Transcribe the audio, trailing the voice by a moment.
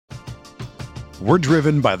We're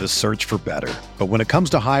driven by the search for better. But when it comes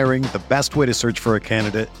to hiring, the best way to search for a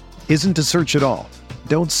candidate isn't to search at all.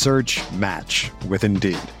 Don't search, match with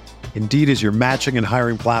Indeed. Indeed is your matching and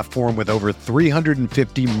hiring platform with over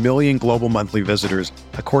 350 million global monthly visitors,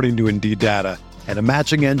 according to Indeed data, and a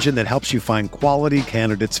matching engine that helps you find quality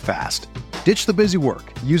candidates fast. Ditch the busy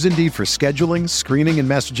work. Use Indeed for scheduling, screening, and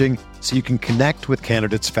messaging so you can connect with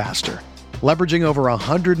candidates faster. Leveraging over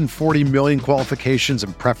 140 million qualifications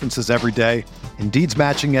and preferences every day, Indeed's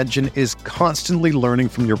matching engine is constantly learning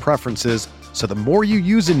from your preferences, so the more you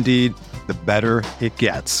use Indeed, the better it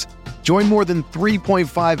gets. Join more than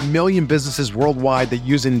 3.5 million businesses worldwide that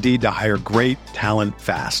use Indeed to hire great talent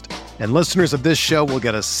fast. And listeners of this show will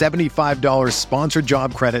get a $75 sponsored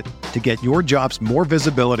job credit to get your jobs more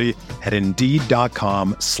visibility at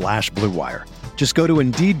Indeed.com/Blue Wire. Just go to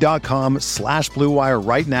Indeed.com/Blue Wire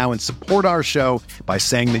right now and support our show by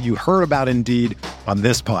saying that you heard about Indeed on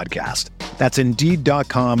this podcast. That's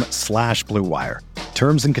Indeed.com/Blue Wire.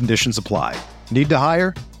 Terms and conditions apply. Need to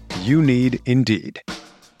hire? You need Indeed.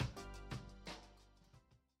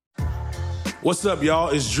 What's up, y'all?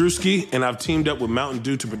 It's Drewski, and I've teamed up with Mountain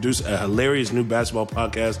Dew to produce a hilarious new basketball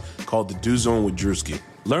podcast called The Dew Zone with Drewski.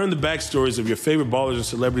 Learn the backstories of your favorite ballers and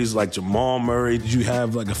celebrities like Jamal Murray. Did you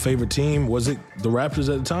have like a favorite team? Was it the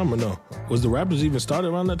Raptors at the time or no? Was the Raptors even started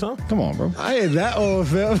around that time? Come on, bro. I ain't that old,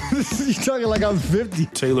 fam. You talking like I'm 50.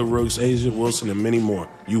 Taylor Rooks, Asia Wilson, and many more.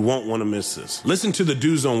 You won't want to miss this. Listen to The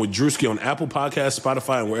Dew Zone with Drewski on Apple Podcasts,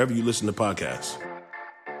 Spotify, and wherever you listen to podcasts.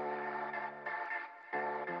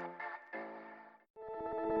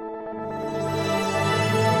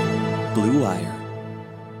 Blue Wire.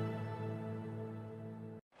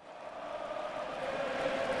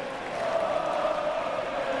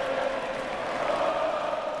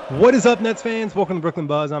 What is up, Nets fans? Welcome to Brooklyn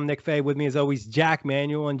Buzz. I'm Nick Fay. With me, as always, Jack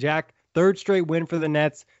Manuel. And Jack, third straight win for the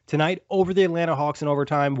Nets tonight over the Atlanta Hawks in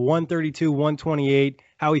overtime, 132-128.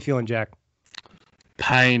 How are you feeling, Jack?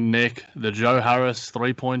 Pain, Nick. The Joe Harris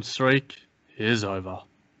three-point streak is over.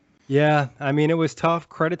 Yeah, I mean, it was tough.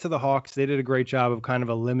 Credit to the Hawks. They did a great job of kind of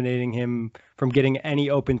eliminating him from getting any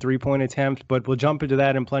open three-point attempts, but we'll jump into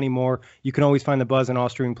that and plenty more. You can always find the Buzz on all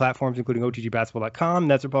streaming platforms, including OTGBasketball.com,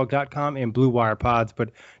 NetsReport.com, and Blue Wire Pods.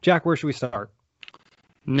 But, Jack, where should we start?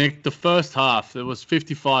 Nick, the first half, it was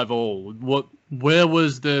 55 all. Where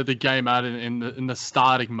was the game at in the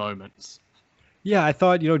starting moments? Yeah, I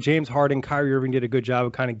thought, James Harden, Kyrie Irving did a good job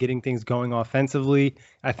of kind of getting things going offensively.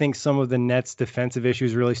 I think some of the Nets' defensive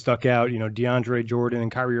issues really stuck out. DeAndre Jordan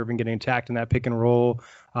and Kyrie Irving getting attacked in that pick and roll.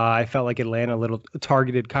 I felt like Atlanta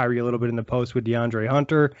targeted Kyrie a little bit in the post with DeAndre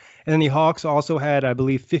Hunter. And then the Hawks also had, I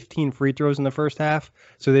believe, 15 free throws in the first half.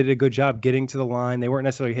 So they did a good job getting to the line. They weren't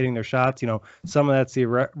necessarily hitting their shots. Some of that's the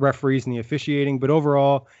referees and the officiating. But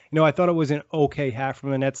overall, I thought it was an okay half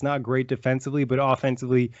from the Nets. Not great defensively, but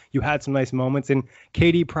offensively, you had some nice moments. And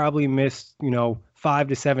KD probably missed, 5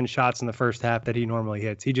 to 7 shots in the first half that he normally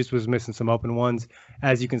hits. He just was missing some open ones,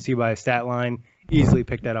 as you can see by his stat line. Easily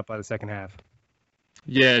picked that up by the second half.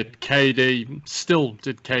 Yeah, KD still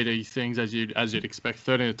did KD things as you'd expect.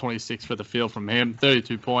 13 to 26 for the field from him.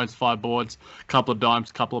 32 points, 5 boards, couple of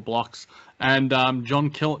dimes, couple of blocks. And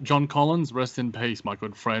John Collins, rest in peace, my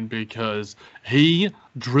good friend, because he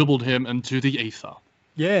dribbled him into the ether.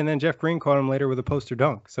 Yeah, and then Jeff Green caught him later with a poster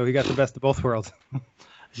dunk. So he got the best of both worlds.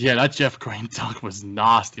 Yeah, that Jeff Green dunk was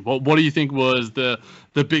nasty. What do you think was the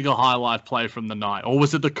bigger highlight play from the night? Or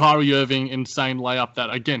was it the Kyrie Irving insane layup that,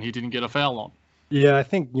 again, he didn't get a foul on? Yeah, I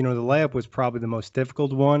think, the layup was probably the most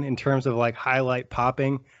difficult one in terms of like highlight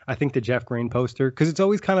popping. I think the Jeff Green poster, because it's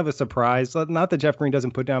always kind of a surprise. Not that Jeff Green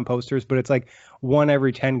doesn't put down posters, but it's like one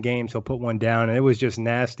every 10 games he'll put one down, and it was just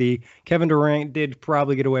nasty. Kevin Durant did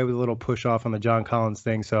probably get away with a little push off on the John Collins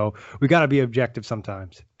thing, so we got to be objective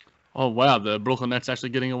sometimes. Oh, wow, the Brooklyn Nets actually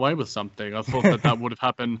getting away with something. I thought that would have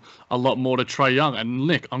happened a lot more to Trae Young, and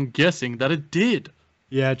Nick, I'm guessing that it did.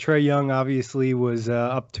 Yeah, Trae Young obviously was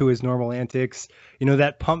up to his normal antics.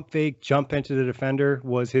 That pump fake jump into the defender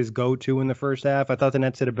was his go-to in the first half. I thought the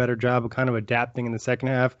Nets did a better job of kind of adapting in the second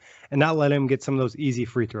half and not let him get some of those easy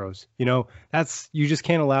free throws. You just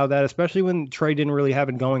can't allow that, especially when Trae didn't really have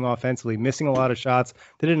it going offensively, missing a lot of shots.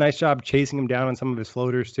 They did a nice job chasing him down on some of his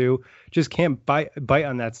floaters too. Just can't bite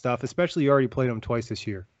on that stuff, especially you already played him twice this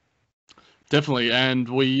year. Definitely, and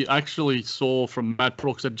we actually saw from Matt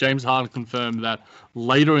Brooks that James Harden confirmed that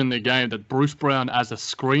later in the game that Bruce Brown, as a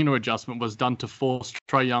screener adjustment, was done to force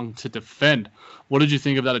Trae Young to defend. What did you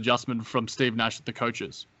think of that adjustment from Steve Nash and the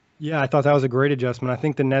coaches? Yeah, I thought that was a great adjustment. I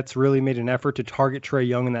think the Nets really made an effort to target Trae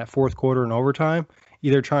Young in that fourth quarter and overtime.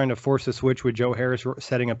 either trying to force a switch with Joe Harris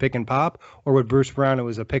setting a pick and pop, or with Bruce Brown, it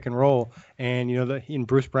was a pick and roll. And,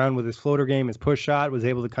 Bruce Brown with his floater game, his push shot, was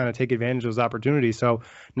able to kind of take advantage of those opportunities. So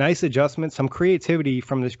nice adjustments, some creativity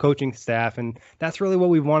from this coaching staff. And that's really what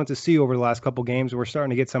we've wanted to see over the last couple games. We're starting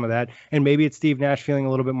to get some of that. And maybe it's Steve Nash feeling a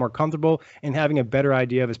little bit more comfortable and having a better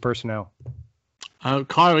idea of his personnel.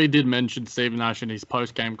 Kyrie did mention Steve Nash in his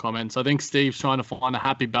post-game comments. I think Steve's trying to find a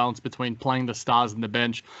happy balance between playing the stars and the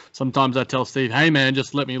bench. Sometimes I tell Steve, hey, man,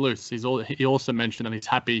 just let me loose. He also mentioned that he's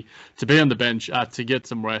happy to be on the bench to get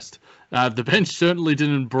some rest. The bench certainly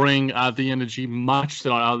didn't bring the energy much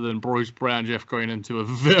tonight other than Bruce Brown, Jeff Green, and to a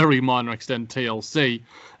very minor extent TLC.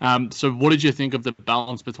 So what did you think of the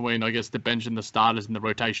balance between, I guess, the bench and the starters and the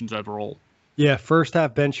rotations overall? Yeah, first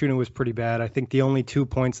half bench shooting was pretty bad. I think the only 2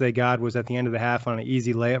 points they got was at the end of the half on an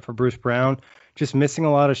easy layup for Bruce Brown. Just missing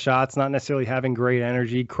a lot of shots, not necessarily having great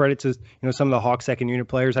energy. Credit to some of the Hawks second unit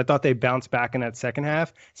players. I thought they bounced back in that second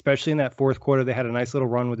half, especially in that fourth quarter. They had a nice little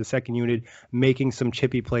run with the second unit, making some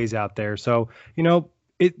chippy plays out there. So,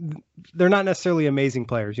 they're not necessarily amazing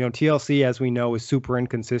players. TLC, as we know, is super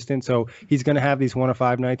inconsistent. So he's going to have these 1 of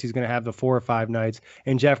 5 nights. He's going to have the 4 or 5 nights.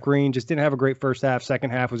 And Jeff Green just didn't have a great first half.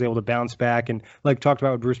 Second half was able to bounce back. And like talked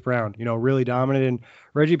about with Bruce Brown, really dominant. And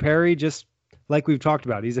Reggie Perry, just like we've talked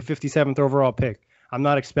about, he's a 57th overall pick. I'm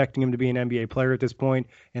not expecting him to be an NBA player at this point,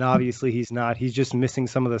 and obviously he's not. He's just missing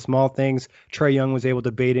some of the small things. Trae Young was able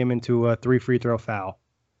to bait him into a 3 free throw foul.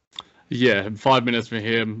 Yeah, 5 minutes for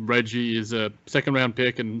him. Reggie is a second-round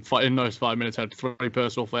pick, and in those 5 minutes had 3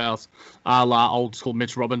 personal fouls, a la old-school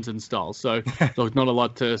Mitch Robinson style. So there's not a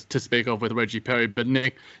lot to speak of with Reggie Perry. But,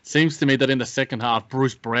 Nick, seems to me that in the second half,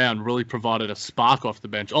 Bruce Brown really provided a spark off the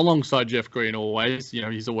bench, alongside Jeff Green always.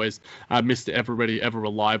 He's always Mr. Ever Ready, Ever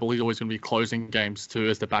Reliable. He's always going to be closing games, too,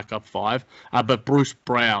 as the backup 5. But Bruce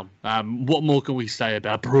Brown, what more can we say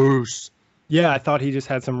about Bruce? Yeah, I thought he just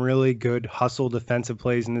had some really good hustle defensive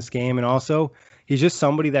plays in this game. And also, he's just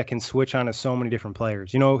somebody that can switch on to so many different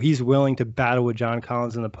players. He's willing to battle with John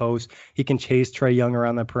Collins in the post. He can chase Trae Young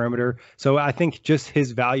around the perimeter. So I think just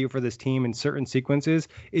his value for this team in certain sequences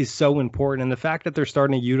is so important. And the fact that they're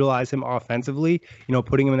starting to utilize him offensively,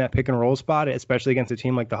 putting him in that pick and roll spot, especially against a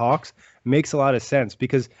team like the Hawks, makes a lot of sense,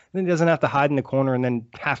 because then he doesn't have to hide in the corner and then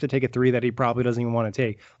have to take a 3 that he probably doesn't even want to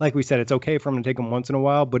take. Like we said, it's okay for him to take them once in a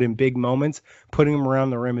while, but in big moments, putting him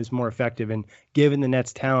around the rim is more effective. And given the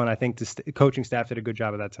Nets' talent, I think the coaching staff did a good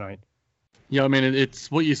job of that tonight. Yeah, I mean,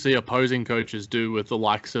 it's what you see opposing coaches do with the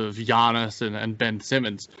likes of Giannis and Ben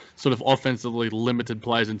Simmons, sort of offensively limited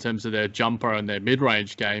players in terms of their jumper and their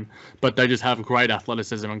mid-range game, but they just have great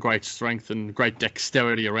athleticism and great strength and great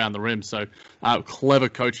dexterity around the rim. So clever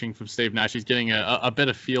coaching from Steve Nash. He's getting a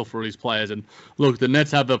better feel for his players. And look, the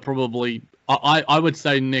Nets have probably, I would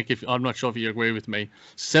say, Nick, I'm not sure if you agree with me,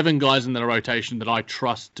 7 guys in the rotation that I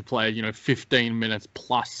trust to play, 15 minutes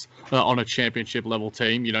plus on a championship level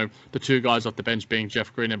team. The 2 guys off the bench being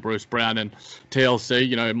Jeff Green and Bruce Brown, and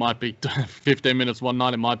TLC, it might be 15 minutes one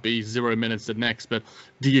night, it might be 0 minutes the next. But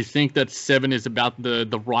do you think that 7 is about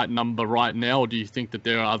the right number right now, or do you think that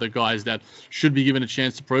there are other guys that should be given a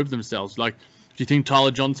chance to prove themselves? Like, do you think Tyler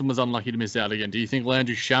Johnson was unlucky to miss out again? Do you think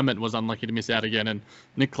Landry Shamet was unlucky to miss out again? And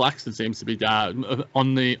Nick Claxton seems to be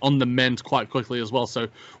on the mend quite quickly as well. So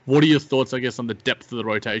what are your thoughts, I guess, on the depth of the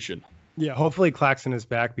rotation? Yeah, hopefully Claxton is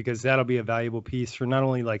back, because that'll be a valuable piece for not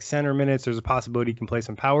only like center minutes. There's a possibility he can play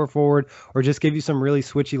some power forward, or just give you some really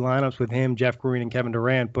switchy lineups with him, Jeff Green, and Kevin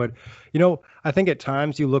Durant. But, I think at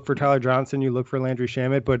times you look for Tyler Johnson, you look for Landry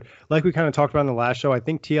Shamet. But like we kind of talked about in the last show, I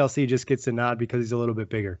think TLC just gets the nod because he's a little bit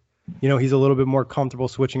bigger. He's a little bit more comfortable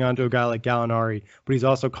switching on to a guy like Gallinari, but he's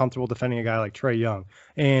also comfortable defending a guy like Trae Young.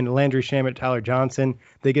 And Landry Shamet, Tyler Johnson,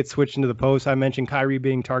 they get switched into the post. I mentioned Kyrie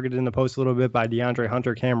being targeted in the post a little bit by DeAndre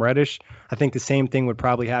Hunter, Cam Reddish. I think the same thing would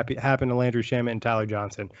probably happen to Landry Shamet and Tyler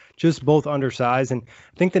Johnson. Just both undersized. And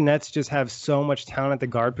I think the Nets just have so much talent at the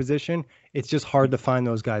guard position, it's just hard to find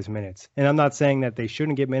those guys minutes. And I'm not saying that they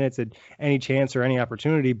shouldn't get minutes at any chance or any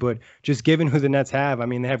opportunity, but just given who the Nets have, I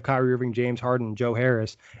mean, they have Kyrie Irving, James Harden, Joe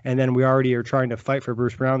Harris, and then we already are trying to fight for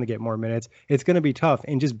Bruce Brown to get more minutes. It's going to be tough.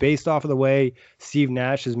 And just based off of the way Steve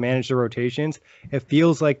Nash has managed the rotations, it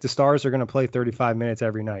feels like the stars are going to play 35 minutes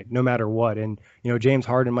every night, no matter what. And, James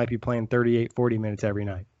Harden might be playing 38, 40 minutes every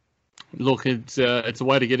night. Look, it's a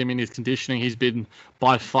way to get him in his conditioning. He's been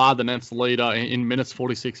by far the Nets leader in minutes,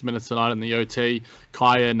 46 minutes tonight in the OT.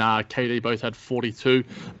 Kai and KD both had 42.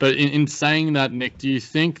 But in saying that, Nick, do you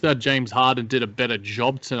think that James Harden did a better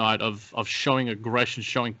job tonight of showing aggression,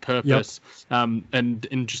 showing purpose, and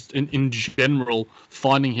in general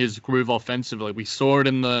finding his groove offensively? We saw it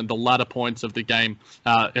in the latter points of the game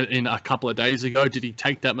in a couple of days ago. Did he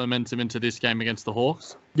take that momentum into this game against the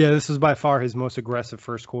Hawks? Yeah, this was by far his most aggressive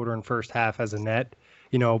first quarter and first half as a Net.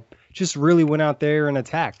 Just really went out there and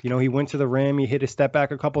attacked. He went to the rim, he hit a step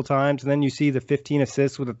back a couple times, and then you see the 15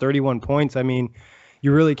 assists with the 31 points. I mean,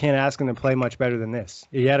 you really can't ask him to play much better than this.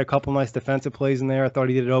 He had a couple nice defensive plays in there. I thought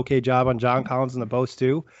he did an okay job on John Collins in the post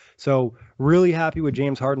too. So really happy with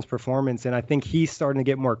James Harden's performance, and I think he's starting to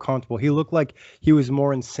get more comfortable. He looked like he was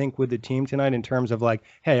more in sync with the team tonight in terms of like,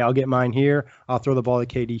 hey, I'll get mine here. I'll throw the ball to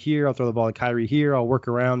KD here. I'll throw the ball to Kyrie here. I'll work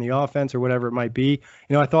around the offense or whatever it might be.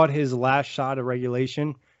 I thought his last shot of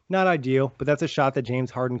regulation, not ideal, but that's a shot that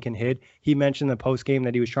James Harden can hit. He mentioned in the postgame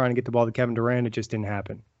that he was trying to get the ball to Kevin Durant. It just didn't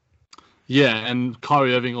happen. Yeah, and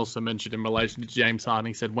Kyrie Irving also mentioned in relation to James Harden,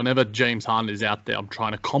 he said, whenever James Harden is out there, I'm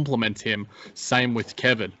trying to compliment him. Same with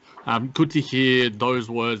Kevin. Good to hear those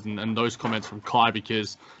words and those comments from Kai,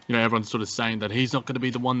 because everyone's sort of saying that he's not going to be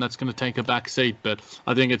the one that's going to take a back seat. But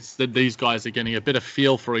I think it's that these guys are getting a bit of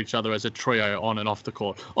feel for each other as a trio on and off the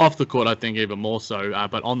court. Off the court, I think even more so.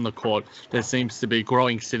 But on the court, there seems to be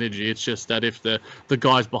growing synergy. It's just that if the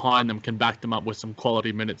guys behind them can back them up with some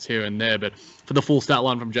quality minutes here and there. But for the full stat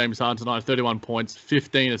line from James Harden tonight, 31 points,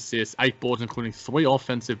 15 assists, 8 boards, including 3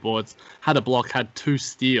 offensive boards, had a block, had 2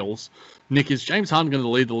 steals. Nick, is James Harden going to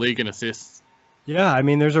lead the league in assists? Yeah, I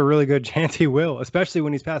mean, there's a really good chance he will, especially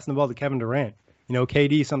when he's passing the ball to Kevin Durant.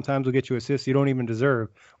 KD sometimes will get you assists you don't even deserve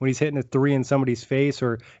when he's hitting a 3 in somebody's face.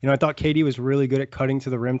 Or, I thought KD was really good at cutting to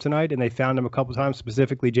the rim tonight, and they found him a couple times,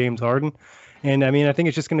 specifically James Harden. And, I mean, I think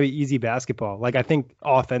it's just going to be easy basketball. Like, I think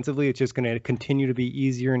offensively, it's just going to continue to be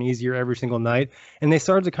easier and easier every single night. And they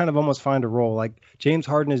started to kind of almost find a role. Like, James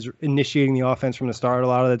Harden is initiating the offense from the start a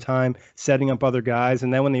lot of the time, setting up other guys.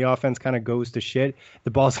 And then when the offense kind of goes to shit,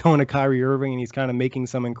 the ball's going to Kyrie Irving, and he's kind of making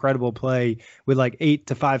some incredible play with like 8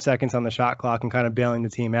 to 5 seconds on the shot clock and kind of bailing the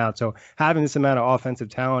team out. So having this amount of offensive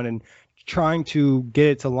talent and trying to get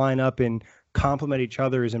it to line up and complement each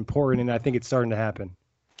other is important, and I think it's starting to happen.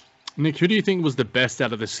 Nick, who do you think was the best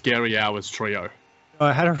out of the Scary Hours trio?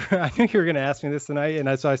 I think you were going to ask me this tonight,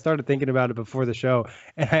 and so I started thinking about it before the show,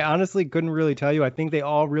 and I honestly couldn't really tell you. I think they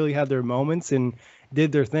all really had their moments and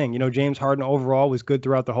did their thing. James Harden overall was good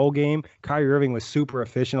throughout the whole game. Kyrie Irving was super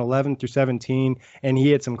efficient, 11 through 17, and he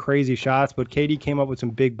had some crazy shots, but KD came up with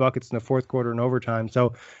some big buckets in the fourth quarter and overtime.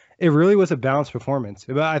 So it really was a balanced performance.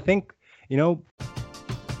 But I think,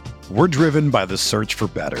 We're driven by the search for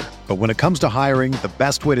better. But when it comes to hiring, the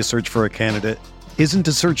best way to search for a candidate isn't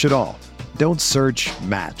to search at all. Don't search,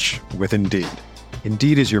 match with Indeed.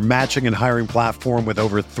 Indeed is your matching and hiring platform with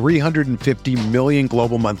over 350 million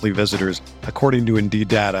global monthly visitors, according to Indeed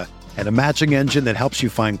data, and a matching engine that helps you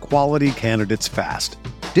find quality candidates fast.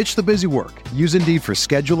 Ditch the busy work. Use Indeed for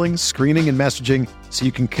scheduling, screening, and messaging so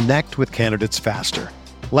you can connect with candidates faster.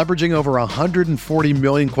 Leveraging over 140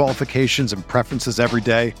 million qualifications and preferences every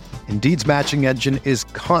day, Indeed's matching engine is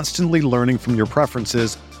constantly learning from your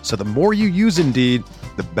preferences, so the more you use Indeed,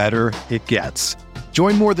 the better it gets.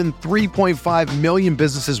 Join more than 3.5 million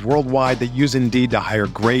businesses worldwide that use Indeed to hire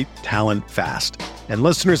great talent fast. And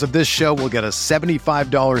listeners of this show will get a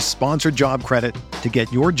 $75 sponsored job credit to get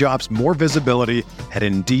your jobs more visibility at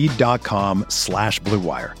Indeed.com/Blue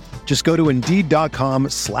Wire. Just go to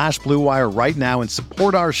Indeed.com/Blue Wire right now and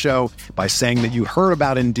support our show by saying that you heard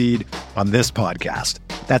about Indeed on this podcast.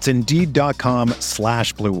 That's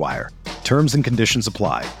Indeed.com/Blue Wire. Terms and conditions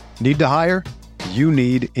apply. Need to hire? You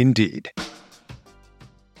need Indeed.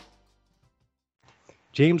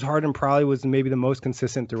 James Harden probably was maybe the most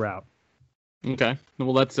consistent throughout. Okay,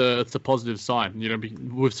 well that's a positive sign.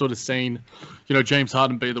 We've sort of seen, James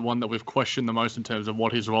Harden be the one that we've questioned the most in terms of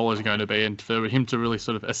what his role is going to be, and for him to really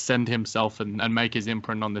sort of ascend himself and make his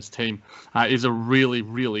imprint on this team is a really,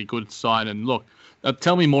 really good sign. And look,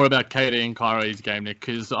 tell me more about KD and Kyrie's game, Nick,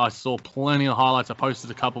 because I saw plenty of highlights. I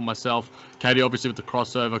posted a couple myself. KD obviously with the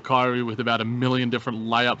crossover, Kyrie with about 1 million different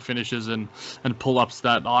layup finishes and pull-ups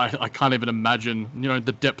that I can't even imagine,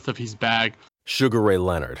 the depth of his bag. Sugar Ray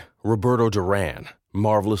Leonard, Roberto Duran,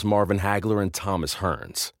 Marvelous Marvin Hagler, and Thomas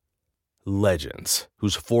Hearns. Legends,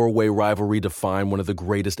 whose four-way rivalry defined one of the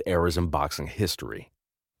greatest eras in boxing history.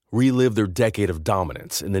 Relive their decade of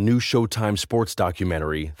dominance in the new Showtime sports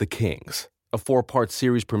documentary, The Kings, a 4-part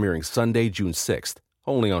series premiering Sunday, June 6th,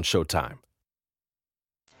 only on Showtime.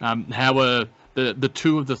 How are the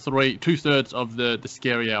two-thirds of the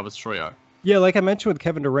scary hours trio. Yeah, like I mentioned with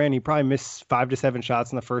Kevin Durant, he probably missed 5 to 7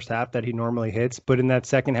 shots in the first half that he normally hits. But in that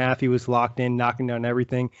second half, he was locked in, knocking down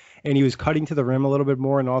everything. And he was cutting to the rim a little bit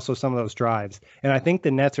more and also some of those drives. And I think the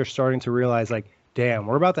Nets are starting to realize, like, damn,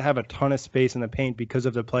 we're about to have a ton of space in the paint because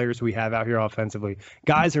of the players we have out here offensively.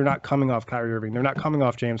 Guys are not coming off Kyrie Irving. They're not coming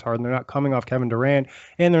off James Harden. They're not coming off Kevin Durant.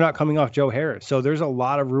 And they're not coming off Joe Harris. So there's a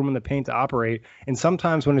lot of room in the paint to operate. And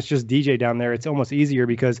sometimes when it's just DJ down there, it's almost easier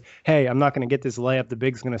because, hey, I'm not going to get this layup. The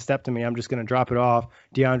big's going to step to me. I'm just going to drop it off.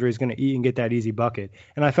 DeAndre's going to eat and get that easy bucket.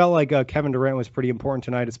 And I felt like Kevin Durant was pretty important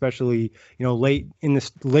tonight, especially, late in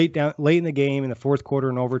the game, in the fourth quarter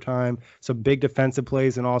and overtime, some big defensive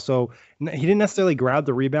plays. And also, he didn't necessarily grab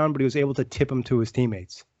the rebound, but he was able to tip him to his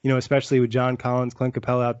teammates, especially with John Collins, Clint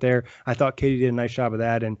Capella out there. I thought KD did a nice job of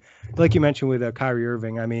that. And like you mentioned with Kyrie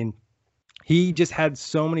Irving, I mean, he just had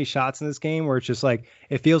so many shots in this game where it's just like,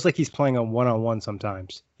 it feels like he's playing a one-on-one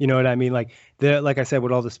sometimes. You know what I mean? Like I said,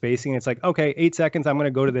 with all the spacing, it's like, okay, 8 seconds, I'm going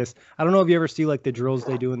to go to this. I don't know if you ever see like the drills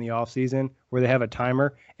they do in the offseason where they have a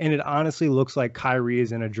timer, and it honestly looks like Kyrie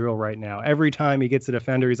is in a drill right now. Every time he gets a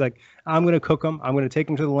defender, he's like, I'm going to cook him. I'm going to take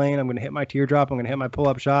him to the lane. I'm going to hit my teardrop. I'm going to hit my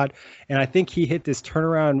pull-up shot. And I think he hit this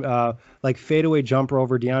turnaround like fadeaway jumper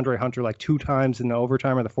over DeAndre Hunter like 2 times in the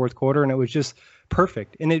overtime or the fourth quarter, and it was just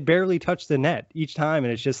perfect. And it barely touched the net each time.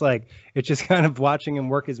 And it's just kind of watching him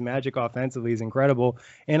work his magic offensively is incredible.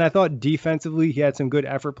 And I thought defensively, he had some good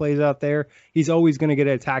effort plays out there. He's always going to get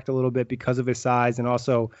attacked a little bit because of his size. And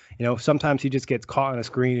also, sometimes he just gets caught on a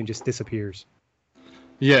screen and just disappears.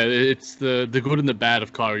 Yeah, it's the good and the bad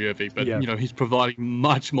of Kyrie Irving, but he's providing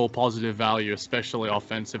much more positive value, especially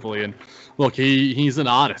offensively. And look, he's an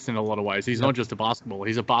artist in a lot of ways. He's not just a basketball;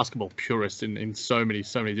 he's a basketball purist in so many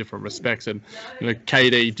different respects. And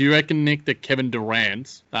KD, do you reckon, Nick, that Kevin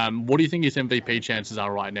Durant? What do you think his MVP chances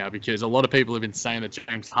are right now? Because a lot of people have been saying that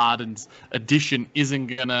James Harden's addition is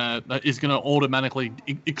gonna automatically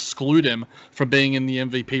exclude him from being in the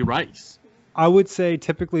MVP race. I would say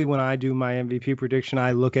typically when I do my MVP prediction,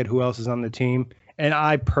 I look at who else is on the team. And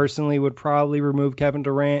I personally would probably remove Kevin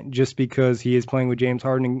Durant just because he is playing with James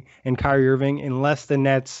Harden and Kyrie Irving, unless the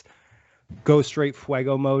Nets go straight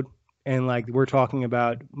fuego mode. And like we're talking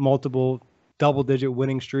about multiple double-digit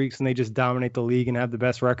winning streaks and they just dominate the league and have the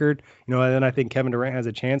best record, then I think Kevin Durant has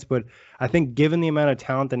a chance. But I think given the amount of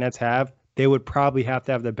talent the Nets have, they would probably have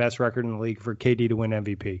to have the best record in the league for KD to win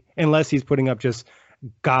MVP, unless he's putting up just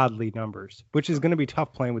godly numbers, which is going to be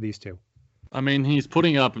tough playing with these two. I mean, he's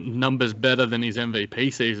putting up numbers better than his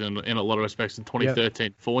MVP season in a lot of respects in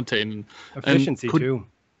 2013-14. Efficiency too.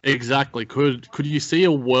 Exactly. Could you see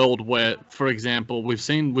a world where, for example, we've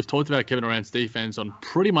talked about Kevin Durant's defense on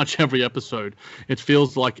pretty much every episode. It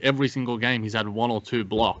feels like every single game he's had 1 or 2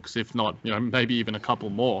 blocks, if not, maybe even a couple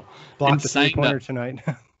more. Blocked the 3-pointer tonight.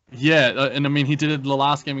 Yeah, and I mean, he did it the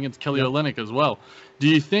last game against Kelly Olynyk as well. Do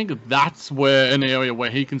you think that's an area where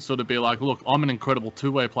he can sort of be like, look, I'm an incredible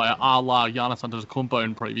two-way player, a la Giannis Antetokounmpo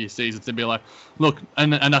in previous seasons, and be like, look,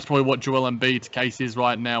 and that's probably what Joel Embiid's case is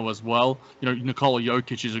right now as well. Nikola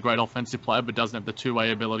Jokic is a great offensive player, but doesn't have the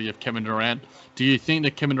two-way ability of Kevin Durant. Do you think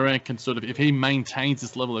that Kevin Durant can sort of, if he maintains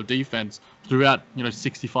this level of defense throughout,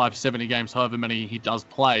 65, 70 games, however many he does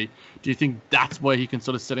play, do you think that's where he can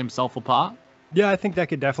sort of set himself apart? Yeah, I think that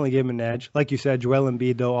could definitely give him an edge. Like you said, Joel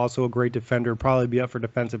Embiid, though, also a great defender, probably be up for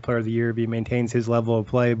Defensive Player of the Year if he maintains his level of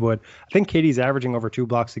play. But I think KD's averaging over 2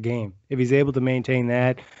 blocks a game. If he's able to maintain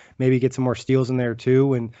that, maybe get some more steals in there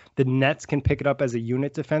too, and the Nets can pick it up as a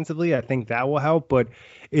unit defensively, I think that will help. But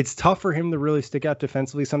it's tough for him to really stick out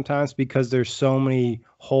defensively sometimes because there's so many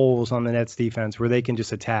holes on the Nets defense where they can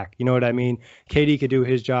just attack. You know what I mean? KD could do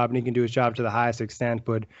his job and he can do his job to the highest extent,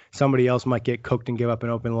 but somebody else might get cooked and give up an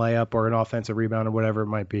open layup or an offensive rebound or whatever it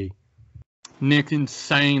might be. Nick, in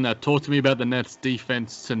saying that, talk to me about the Nets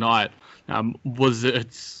defense tonight. Was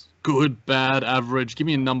it good, bad, average? Give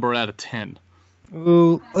me a number out of 10.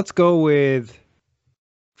 Ooh, let's go with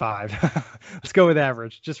 5. Let's go with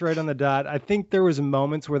average, just right on the dot. I think there was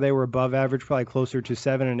moments where they were above average, probably closer to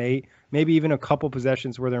 7 and 8, maybe even a couple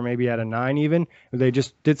possessions where they're maybe at a 9 even. They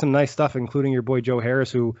just did some nice stuff, including your boy Joe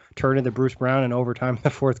Harris, who turned into Bruce Brown in overtime in the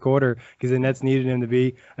fourth quarter because the Nets needed him to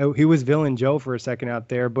be. He was villain Joe for a second out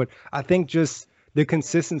there, but I think just the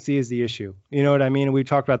consistency is the issue. You know what I mean? We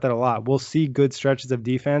talked about that a lot. We'll see good stretches of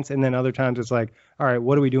defense, and then other times it's like, all right,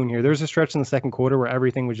 what are we doing here? There's a stretch in the second quarter where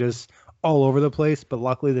everything was just all over the place, but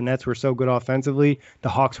luckily the Nets were so good offensively, the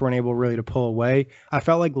Hawks weren't able really to pull away. I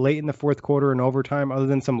felt like late in the fourth quarter and overtime, other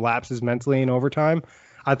than some lapses mentally in overtime,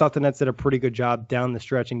 I thought the Nets did a pretty good job down the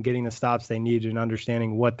stretch and getting the stops they needed and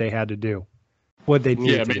understanding what they had to do, what they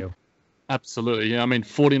needed to do. Absolutely. Yeah, I mean,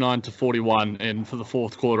 49-41 for the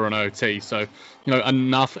fourth quarter on OT. So,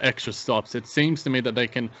 enough extra stops. It seems to me that they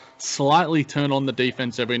can slightly turn on the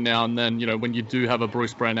defense every now and then. When you do have a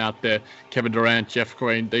Bruce Brown out there, Kevin Durant, Jeff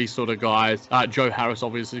Green, these sort of guys. Joe Harris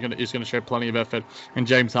obviously is going to show plenty of effort, and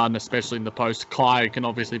James Harden, especially in the post. Kai can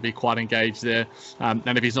obviously be quite engaged there. And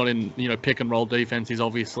if he's not in, pick and roll defense, he's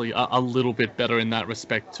obviously a little bit better in that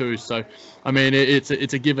respect too. So, I mean, it's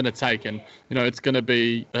a give and a take, and it's going to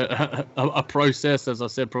be a process, as I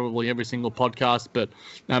said, probably every single podcast. But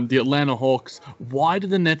the Atlanta Hawks, why do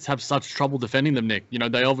the Nets have such trouble defending them, Nick?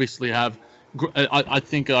 They obviously have. I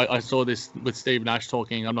think I saw this with Steve Nash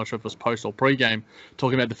talking, I'm not sure if it was post or pre-game,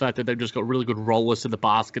 talking about the fact that they've just got really good rollers to the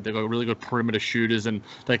basket, they've got really good perimeter shooters, and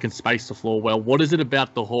they can space the floor well. What is it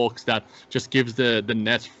about the Hawks that just gives the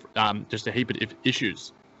Nets just a heap of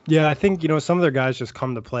issues? Yeah, I think, some of their guys just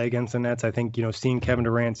come to play against the Nets. I think, seeing Kevin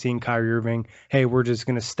Durant, seeing Kyrie Irving, hey, we're just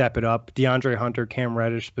going to step it up. DeAndre Hunter, Cam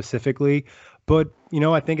Reddish specifically. But,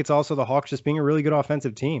 I think it's also the Hawks just being a really good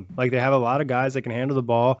offensive team. Like, they have a lot of guys that can handle the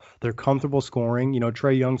ball. They're comfortable scoring.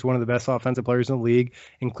 Trae Young's one of the best offensive players in the league,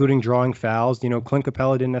 including drawing fouls. Clint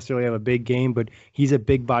Capella didn't necessarily have a big game, but he's a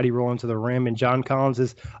big body rolling to the rim. And John Collins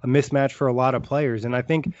is a mismatch for a lot of players. And I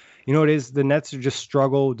think, it is the Nets just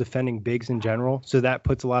struggle defending bigs in general. So that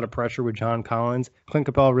puts a lot of pressure with John Collins. Clint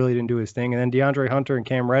Capella really didn't do his thing. And then DeAndre Hunter and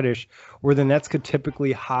Cam Reddish, where the Nets could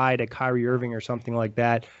typically hide a Kyrie Irving or something like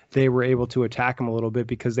that, they were able to attack him a little bit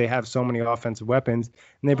because they have so many offensive weapons.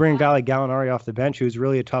 And they bring a guy like Gallinari off the bench, who's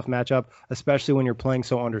really a tough matchup, especially when you're playing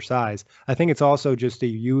so undersized. I think it's also just the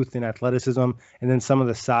youth and athleticism and then some of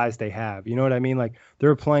the size they have. You know what I mean? Like,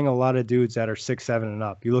 they're playing a lot of dudes that are 6'7" and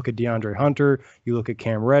up. You look at DeAndre Hunter, you look at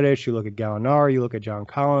Cam Reddish, you look at Gallinari, you look at John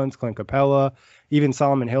Collins, Clint Capella, even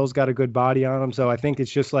Solomon Hill's got a good body on him. So I think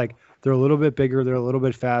it's just like they're a little bit bigger, they're a little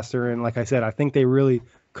bit faster. And like I said, I think they really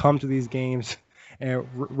come to these games and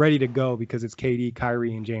ready to go because it's KD,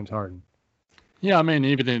 Kyrie, and James Harden. Yeah, I mean,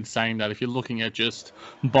 even in saying that, if you're looking at just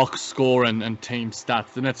box score and team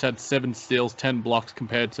stats, the Nets had 7 steals, 10 blocks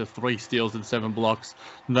compared to 3 steals and 7 blocks.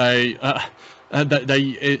 They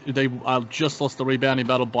just lost the rebounding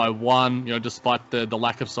battle by 1, despite the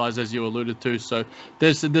lack of size, as you alluded to. So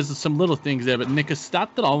there's some little things there. But Nick, a stat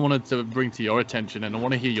that I wanted to bring to your attention, and I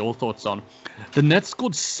want to hear your thoughts on. The Nets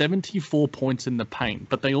scored 74 points in the paint,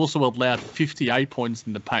 but they also allowed 58 points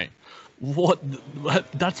in the paint.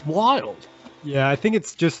 That's wild. Yeah, I think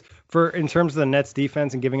it's just in terms of the Nets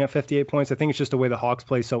defense and giving up 58 points, I think it's just the way the Hawks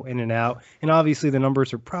play so in and out. And obviously the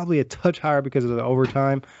numbers are probably a touch higher because of the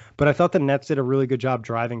overtime, but I thought the Nets did a really good job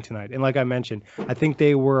driving tonight. And like I mentioned, I think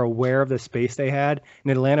they were aware of the space they had,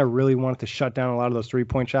 and Atlanta really wanted to shut down a lot of those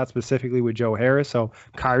 3-point shots, specifically with Joe Harris. So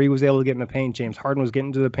Kyrie was able to get in the paint, James Harden was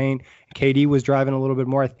getting to the paint, KD was driving a little bit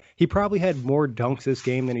more. He probably had more dunks this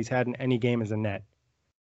game than he's had in any game as a Net.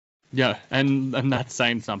 Yeah, and that's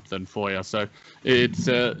saying something for you. So it's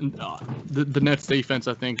the Nets defense.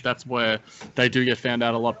 I think that's where they do get found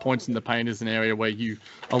out a lot. Points in the paint is an area where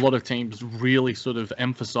a lot of teams really sort of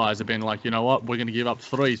emphasize it being like, you know what, we're going to give up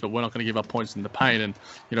threes, but we're not going to give up points in the paint. And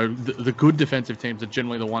the good defensive teams are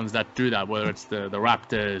generally the ones that do that. Whether it's the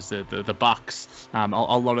Raptors, the Bucks, a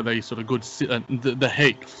lot of these sort of good the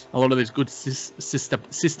Heat, a lot of these good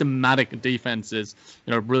systematic defenses,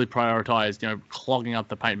 really prioritize clogging up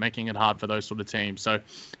the paint, making it hard for those sort of teams. So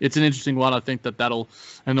it's an interesting one. I think that'll,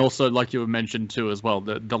 and also like you mentioned too as well,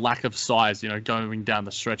 the lack of size, going down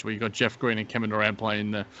the stretch where you've got Jeff Green and Kevin Durant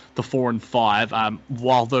playing the 4 and 5.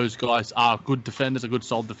 While those guys are good defenders, are good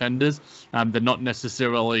solid defenders, they're not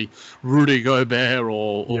necessarily Rudy Gobert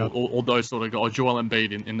or those sort of guys, or Joel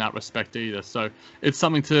Embiid in that respect either. So it's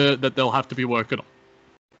something that they'll have to be working on.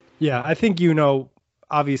 Yeah, I think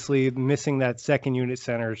obviously missing that second unit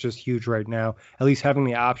center is just huge right now. At least having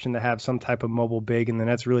the option to have some type of mobile big, and the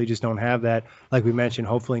Nets really just don't have that. Like we mentioned,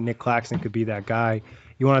 hopefully Nick Claxton could be that guy.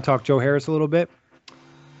 You want to talk Joe Harris a little bit?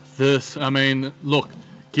 Look,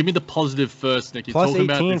 give me the positive first, Nick. Plus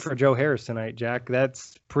 18 for Joe Harris tonight, Jack.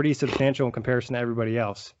 That's pretty substantial in comparison to everybody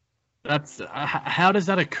else. That's how does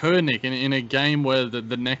that occur, Nick? In a game where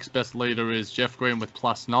the next best leader is Jeff Green with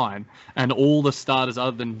 +9, and all the starters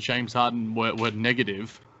other than James Harden were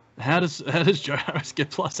negative. How does Joe Harris get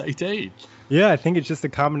 +18? Yeah, I think it's just a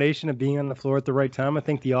combination of being on the floor at the right time. I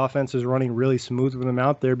think the offense is running really smooth with him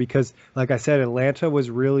out there because, like I said, Atlanta was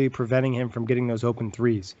really preventing him from getting those open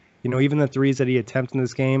threes. Even the threes that he attempted in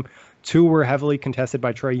this game, 2 were heavily contested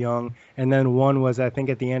by Trae Young, and then 1 was, I think,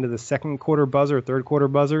 at the end of the second quarter buzzer, third quarter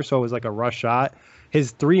buzzer, so it was like a rush shot.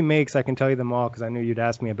 His 3 makes, I can tell you them all because I knew you'd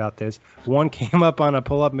ask me about this. 1 came up on a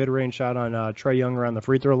pull-up mid-range shot on Trae Young around the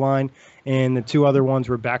free throw line, and the 2 other ones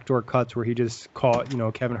were backdoor cuts where he just caught,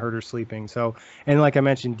 Kevin Huerter sleeping. So, and like I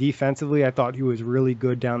mentioned, defensively, I thought he was really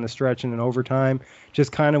good down the stretch and in overtime.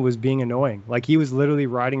 Just kind of was being annoying. Like he was literally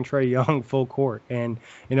riding Trae Young full court, and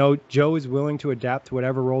Joe is willing to adapt to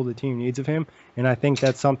whatever role the team needs of him, and I think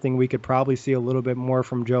that's something we could probably see a little bit more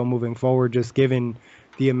from Joe moving forward, just given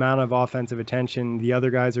the amount of offensive attention the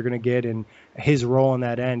other guys are going to get and his role in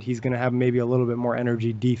that end. He's going to have maybe a little bit more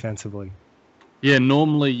energy defensively. Yeah,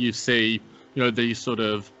 normally you see, these sort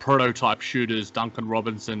of prototype shooters, Duncan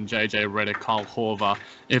Robinson, JJ Redick, Kyle Korver.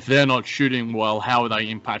 If they're not shooting well, how are they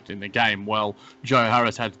impacting the game? Well, Joe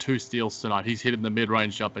Harris had 2 steals tonight. He's hitting the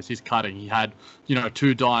mid-range jumpers. He's cutting. He had,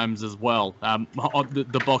 2 dimes as well.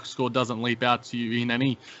 The box score doesn't leap out to you in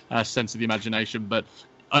any sense of the imagination, but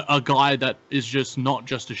a guy that is just not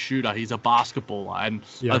just a shooter, he's a basketballer. And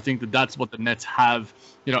I think that's what the Nets have,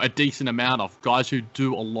 a decent amount of. Guys who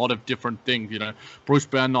do a lot of different things. Bruce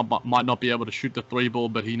Brown might not be able to shoot the 3 ball,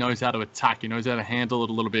 but he knows how to attack. He knows how to handle it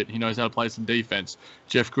a little bit. He knows how to play some defense.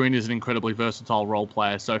 Jeff Green is an incredibly versatile role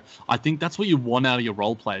player. So I think that's what you want out of your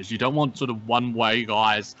role players. You don't want sort of one-way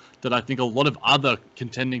guys that I think a lot of other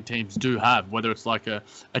contending teams do have, whether it's like a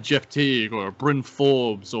Jeff Teague or a Bryn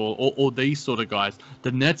Forbes or these sort of guys.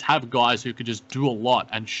 The Nets have guys who could just do a lot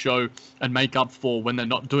and show and make up for when they're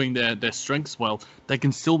not doing their strengths well. They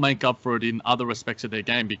can still make up for it in other respects of their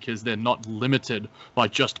game because they're not limited by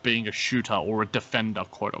just being a shooter or a defender,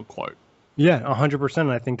 quote unquote. Yeah, 100%.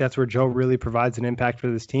 I think that's where Joe really provides an impact for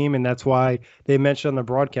this team, and that's why they mentioned on the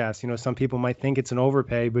broadcast, some people might think it's an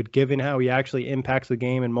overpay, but given how he actually impacts the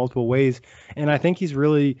game in multiple ways, and I think he's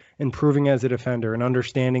really improving as a defender and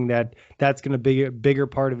understanding that that's going to be a bigger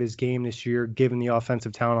part of his game this year, given the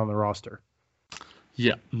offensive talent on the roster.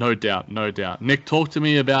 Yeah, no doubt. Nick, talk to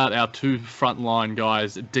me about our 2 frontline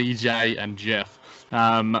guys, DJ and Jeff.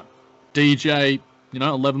 DJ,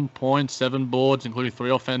 11 points, 7 boards, including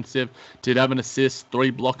 3 offensive. Did have an assist, 3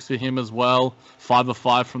 blocks for him as well. 5 of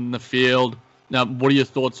 5 from the field. Now, what are your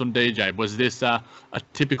thoughts on DJ? Was this a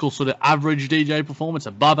typical sort of average DJ performance,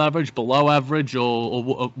 above average, below average,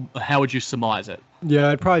 or how would you surmise it? Yeah,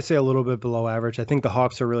 I'd probably say a little bit below average. I think the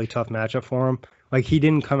Hawks are a really tough matchup for him. Like, he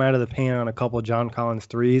didn't come out of the paint on a couple of John Collins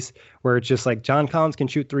threes where it's just like John Collins can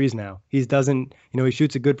shoot threes now. He doesn't, he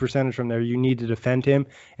shoots a good percentage from there. You need to defend him.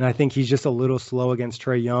 And I think he's just a little slow against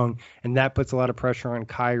Trae Young. And that puts a lot of pressure on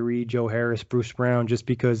Kyrie, Joe Harris, Bruce Brown, just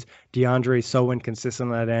because DeAndre is so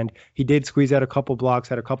inconsistent on that end. He did squeeze out a couple blocks,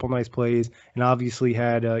 had a couple nice plays, and obviously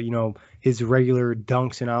had, his regular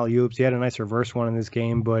dunks and alley-oops. He had a nice reverse one in this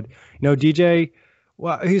game. But, DJ,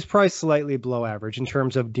 well, he's probably slightly below average in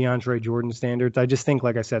terms of DeAndre Jordan standards. I just think,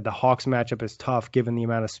 like I said, the Hawks matchup is tough given the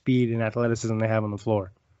amount of speed and athleticism they have on the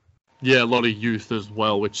floor. Yeah, a lot of youth as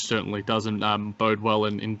well, which certainly doesn't bode well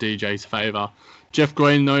in DJ's favor. Jeff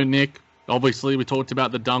Green, though, Nick, obviously we talked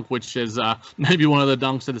about the dunk, which is maybe one of the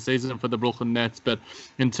dunks of the season for the Brooklyn Nets. But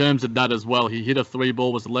in terms of that as well, he hit a 3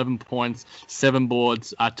 ball, was 11 points, 7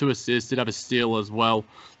 boards, 2 assists, did have a steal as well.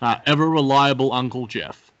 Ever reliable Uncle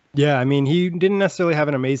Jeff. Yeah, I mean, he didn't necessarily have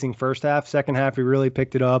an amazing first half. Second half, he really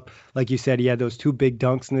picked it up. Like you said, he had those 2 big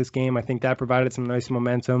dunks in this game. I think that provided some nice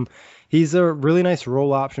momentum. He's a really nice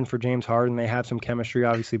role option for James Harden. They have some chemistry,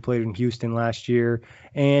 obviously played in Houston last year.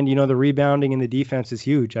 And, the rebounding and the defense is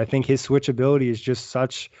huge. I think his switchability is just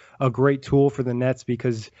such a great tool for the Nets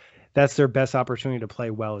because that's their best opportunity to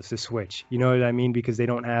play well is to switch. You know what I mean? Because they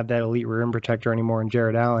don't have that elite rim protector anymore in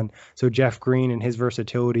Jarrett Allen. So Jeff Green and his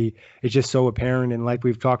versatility is just so apparent. And like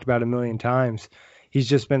we've talked about a million times, he's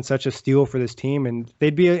just been such a steal for this team. And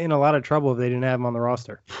they'd be in a lot of trouble if they didn't have him on the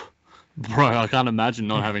roster. Bro, I can't imagine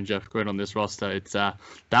not having Jeff Green on this roster. It's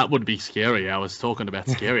that would be scary. I was talking about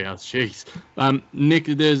scary hours. Jeez. Nick,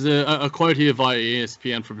 there's a quote here via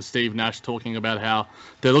ESPN from Steve Nash talking about how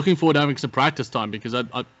they're looking forward to having some practice time because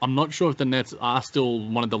I'm not sure if the Nets are still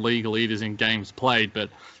one of the league leaders in games played, but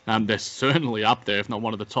they're certainly up there, if not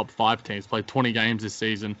one of the top 5 teams. Played 20 games this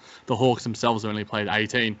season. The Hawks themselves only played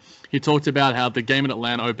 18. He talked about how the game in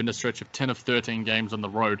Atlanta opened a stretch of 10 of 13 games on the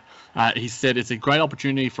road. He said it's a great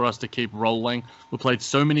opportunity for us to keep rolling. We played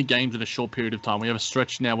so many games in a short period of time. We have a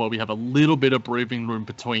stretch now where we have a little bit of breathing room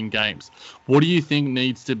between games. What do you think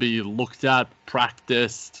needs to be looked at,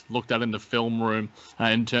 practiced, looked at in the film room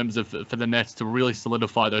in terms of for the Nets to really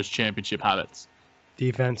solidify those championship habits?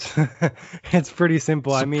 Defense. It's pretty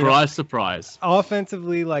simple. Surprise.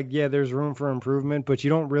 Offensively, like, yeah, there's room for improvement, but you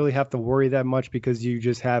don't really have to worry that much because you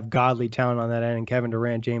just have godly talent on that end. And Kevin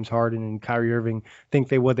Durant, James Harden, and Kyrie Irving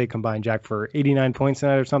they combined, Jack, for 89 points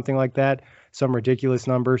tonight or something like that. Some ridiculous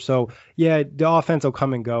number. So, yeah, the offense will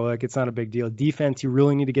come and go. Like, it's not a big deal. Defense, you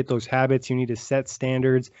really need to get those habits. You need to set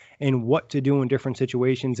standards and what to do in different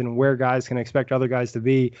situations and where guys can expect other guys to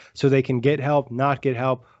be so they can get help, not get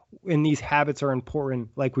help. And these habits are important,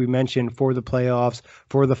 like we mentioned, for the playoffs,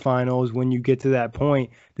 for the finals. When you get to that point,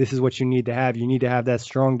 this is what you need to have. You need to have that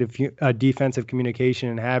strong defensive communication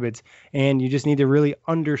and habits. And you just need to really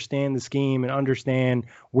understand the scheme and understand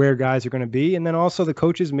where guys are going to be. And then also the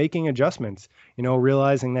coaches making adjustments,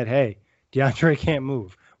 realizing that, hey, DeAndre can't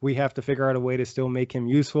move. We have to figure out a way to still make him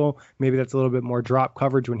useful. Maybe that's a little bit more drop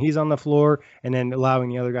coverage when he's on the floor and then allowing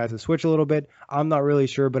the other guys to switch a little bit. I'm not really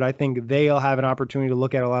sure, but I think they'll have an opportunity to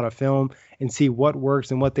look at a lot of film and see what works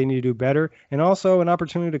and what they need to do better. And also an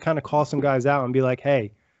opportunity to kind of call some guys out and be like,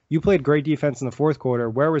 hey, you played great defense in the fourth quarter.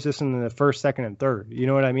 Where was this in the first, second, and third? You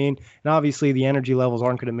know what I mean? And obviously the energy levels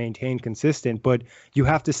aren't going to maintain consistent, but you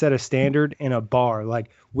have to set a standard and a bar. Like,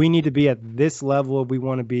 we need to be at this level if we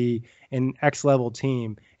want to be an X level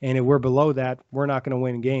team. And if we're below that, we're not going to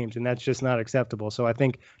win games. And that's just not acceptable. So I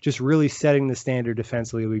think just really setting the standard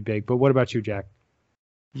defensively will be big. But what about you, Jack?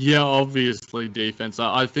 Yeah, obviously defense.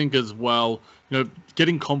 I think as well,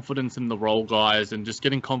 getting confidence in the role guys and just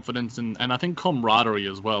getting confidence and I think camaraderie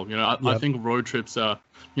as well. I think road trips are,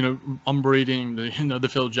 I'm reading the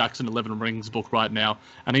Phil Jackson 11 Rings book right now,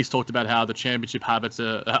 and he's talked about how the championship habits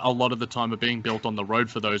a lot of the time are being built on the road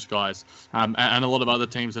for those guys. And a lot of other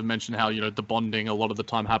teams have mentioned how, the bonding a lot of the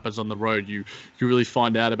time happens on the road. You really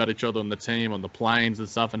find out about each other on the team, on the planes and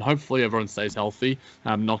stuff, and hopefully everyone stays healthy,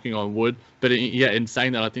 knocking on wood. But in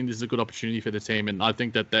saying that, I think this is a good opportunity for the team, and I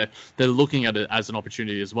think that they're looking at it as an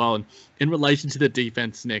opportunity as well. And in relation to the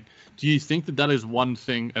defense, Nick, do you think that is one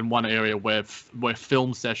thing and one area where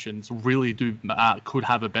film sessions really could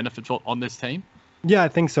have a benefit on this team? Yeah, I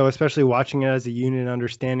think so, especially watching it as a unit and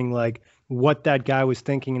understanding like what that guy was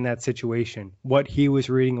thinking in that situation, what he was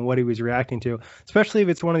reading and what he was reacting to, especially if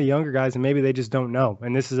it's one of the younger guys and maybe they just don't know.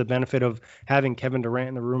 And this is a benefit of having Kevin Durant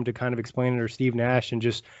in the room to kind of explain it, or Steve Nash, and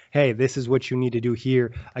just, hey, this is what you need to do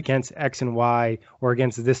here against X and Y, or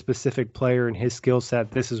against this specific player and his skill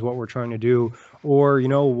set. This is what we're trying to do.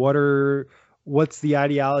 Or, what's the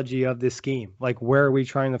ideology of this scheme? Like, where are we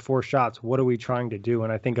trying to force shots? What are we trying to do?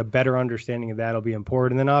 And I think a better understanding of that will be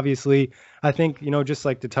important. And then obviously, I think, just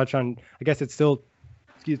like to touch on, I guess it's still,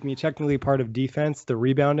 technically part of defense, the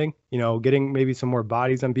rebounding, getting maybe some more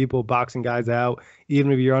bodies on people, boxing guys out,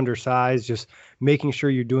 even if you're undersized, just making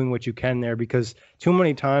sure you're doing what you can there, because too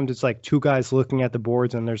many times it's like two guys looking at the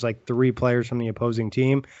boards and there's like three players from the opposing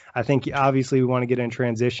team. I think obviously we want to get in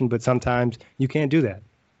transition, but sometimes you can't do that.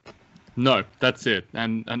 No, that's it.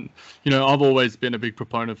 And I've always been a big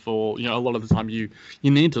proponent for, a lot of the time you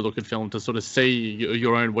need to look at film to sort of see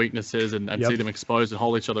your own weaknesses and see them exposed and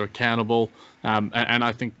hold each other accountable. And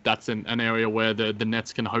I think that's an area where the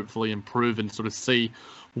Nets can hopefully improve and sort of see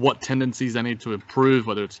what tendencies they need to improve,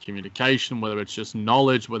 whether it's communication, whether it's just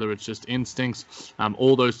knowledge, whether it's just instincts,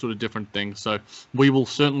 all those sort of different things. So we will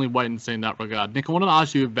certainly wait and see in that regard. Nick, I wanted to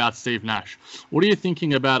ask you about Steve Nash. What are you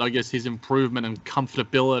thinking about, I guess, his improvement and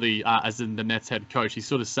comfortability as in the Nets head coach? He's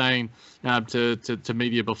sort of saying to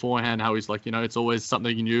media beforehand how he's like, it's always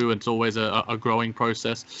something new and it's always a growing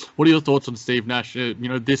process. What are your thoughts on Steve Nash,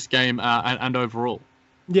 this game and overall?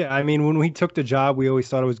 Yeah, I mean, when we took the job, we always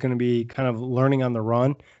thought it was going to be kind of learning on the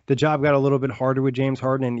run. The job got a little bit harder with James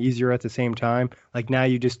Harden and easier at the same time. Like, now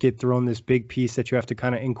you just get thrown this big piece that you have to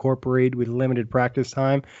kind of incorporate with limited practice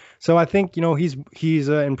time. So I think, he's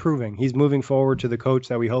improving. He's moving forward to the coach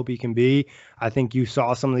that we hope he can be. I think you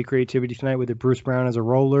saw some of the creativity tonight with Bruce Brown as a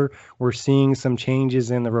roller. We're seeing some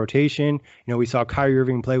changes in the rotation. We saw Kyrie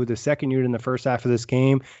Irving play with the second unit in the first half of this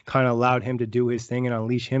game, kind of allowed him to do his thing and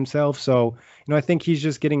unleash himself. So, I think he's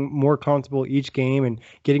just getting more comfortable each game and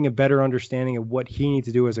getting a better understanding of what he needs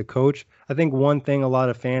to do as a coach. I think one thing a lot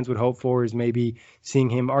of fans would hope for is maybe seeing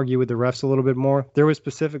him argue with the refs a little bit more. There was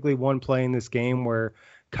specifically one play in this game where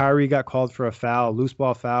Kyrie got called for a loose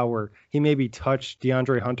ball foul, where he maybe touched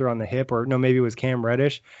DeAndre Hunter on the hip, or no, maybe it was Cam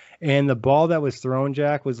Reddish. And the ball that was thrown,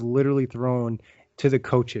 Jack, was literally thrown to the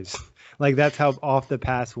coaches. Like that's how off the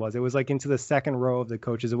pass was. It was like into the second row of the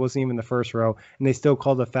coaches. It wasn't even the first row, and they still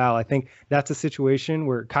called a foul. I think that's a situation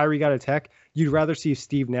where Kyrie got a tech. You'd rather see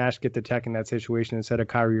Steve Nash get the tech in that situation instead of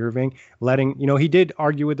Kyrie Irving letting, he did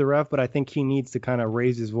argue with the ref, but I think he needs to kind of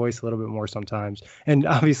raise his voice a little bit more sometimes. And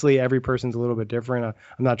obviously every person's a little bit different.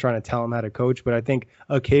 I'm not trying to tell him how to coach, but I think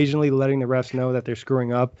occasionally letting the refs know that they're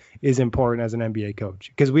screwing up is important as an NBA coach,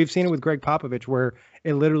 because we've seen it with Greg Popovich where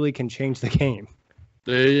it literally can change the game.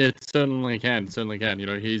 It certainly can.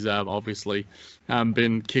 He's obviously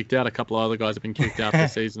been kicked out. A couple of other guys have been kicked out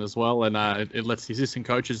this season as well, and it lets the assistant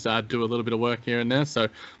coaches do a little bit of work here and there. So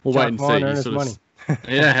we'll wait and see.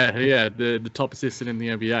 The top assistant in the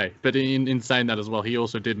NBA. But in saying that as well, he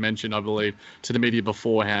also did mention, I believe, to the media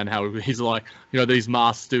beforehand how he's like, these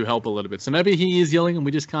masks do help a little bit. So maybe he is yelling and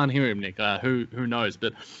we just can't hear him, Nick. Who knows?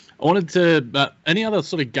 But I wanted to any other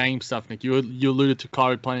sort of game stuff, Nick. You alluded to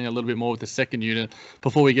Kyrie playing a little bit more with the second unit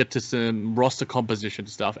before we get to some roster composition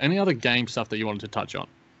stuff. Any other game stuff that you wanted to touch on?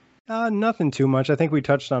 Nothing too much. I think we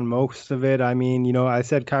touched on most of it. I mean, I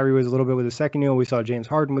said Kyrie was a little bit with the second unit. We saw James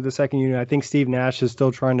Harden with the second unit. I think Steve Nash is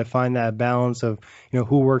still trying to find that balance of,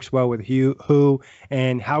 who works well with who,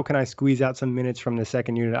 and how can I squeeze out some minutes from the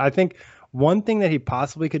second unit. I think one thing that he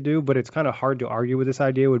possibly could do, but it's kind of hard to argue with this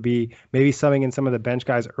idea, would be maybe subbing in some of the bench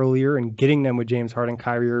guys earlier and getting them with James Harden,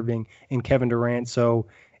 Kyrie Irving, and Kevin Durant. So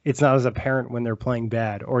it's not as apparent when they're playing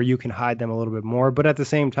bad, or you can hide them a little bit more. But at the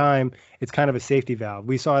same time, it's kind of a safety valve.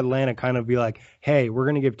 We saw Atlanta kind of be like, hey, we're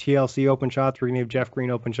going to give TLC open shots. We're going to give Jeff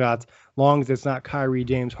Green open shots. Long as it's not Kyrie,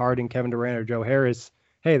 James Harden, Kevin Durant, or Joe Harris,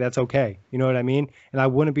 hey, that's okay. You know what I mean? And I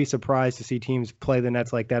wouldn't be surprised to see teams play the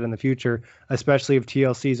Nets like that in the future, especially if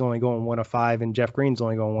TLC is only going 1 of 5 and Jeff Green's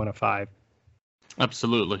only going 1 of 5.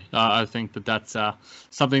 Absolutely. I think that's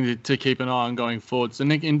something to keep an eye on going forward. So,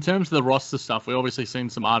 Nick, in terms of the roster stuff, we've obviously seen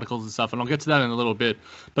some articles and stuff, and I'll get to that in a little bit.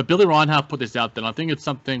 But Billy Reinhart put this out there, and I think it's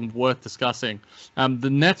something worth discussing. The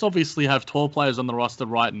Nets obviously have 12 players on the roster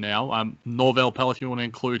right now. Norvel Pelle, if you want to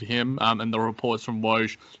include him, and the reports from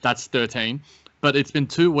Woj, that's 13. But it's been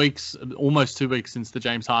 2 weeks, almost 2 weeks since the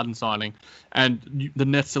James Harden signing, and the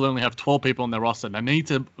Nets still only have 12 people on their roster. They need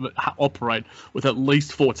to operate with at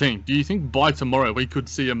least 14. Do you think by tomorrow we could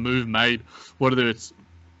see a move made, whether it's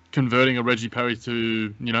converting a Reggie Perry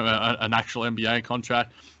to, an actual NBA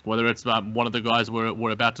contract, whether it's one of the guys we're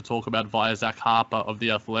about to talk about via Zach Harper of The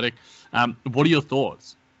Athletic? What are your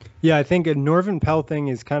thoughts? Yeah, I think a Norvin Pelle thing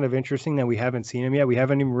is kind of interesting that we haven't seen him yet. We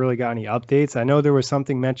haven't even really got any updates. I know there was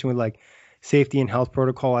something mentioned with safety and health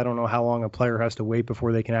protocol. I don't know how long a player has to wait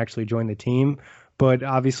before they can actually join the team, but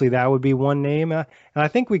obviously that would be one name. And I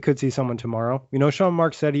think we could see someone tomorrow. Sean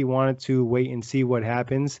Marks said he wanted to wait and see what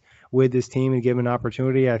happens with this team and give him an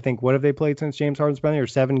opportunity. I think, what have they played since James Harden's been there?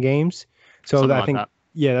 7 games. So something I think, like that.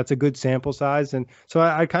 Yeah, that's a good sample size. And so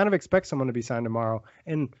I kind of expect someone to be signed tomorrow.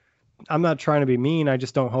 And I'm not trying to be mean. I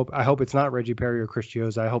just don't hope. I hope it's not Reggie Perry or Chris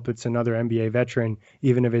Chiozza. I hope it's another NBA veteran,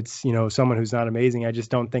 even if it's someone who's not amazing. I just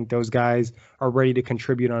don't think those guys are ready to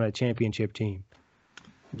contribute on a championship team.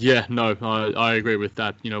 Yeah, no, I agree with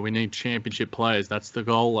that. We need championship players. That's the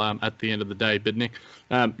goal at the end of the day. But Nick,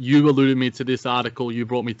 you alluded me to this article. You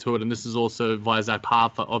brought me to it, and this is also via Zach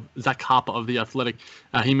Harper of The Athletic.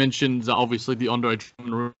 He mentions obviously the Andre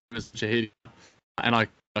Drummond rumors, and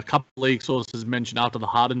a couple of league sources mentioned after the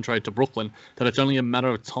Harden trade to Brooklyn that it's only a matter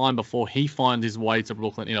of time before he finds his way to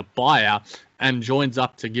Brooklyn in a buyout and joins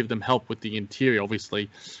up to give them help with the interior. Obviously,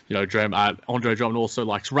 Andre Drummond also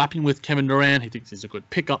likes rapping with Kevin Durant. He thinks he's a good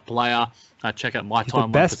pickup player. Check out my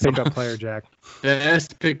time. The best pickup player, Jack.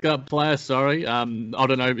 Best pickup player, sorry. I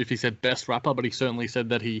don't know if he said best rapper, but he certainly said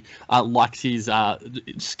that he likes his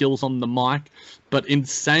skills on the mic. But in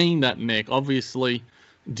saying that, Nick, obviously,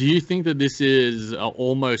 do you think that this is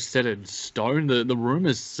almost set in stone? The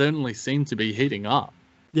rumors certainly seem to be heating up.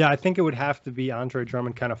 Yeah, I think it would have to be Andre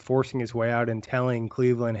Drummond kind of forcing his way out and telling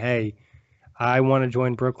Cleveland, hey, I want to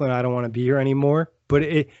join Brooklyn. I don't want to be here anymore. But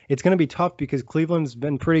it's going to be tough because Cleveland's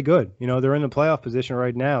been pretty good. They're in the playoff position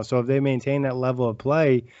right now. So if they maintain that level of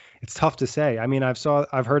play, it's tough to say. I mean,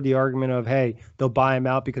 I've heard the argument of, hey, they'll buy him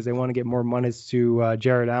out because they want to get more monies to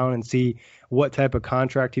Jared Allen and see what type of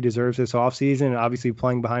contract he deserves this offseason. And obviously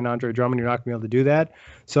playing behind Andre Drummond, you're not going to be able to do that.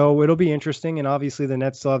 So it'll be interesting. And obviously the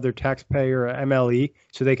Nets still have their taxpayer MLE,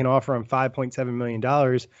 so they can offer him $5.7 million.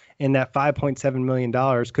 And that $5.7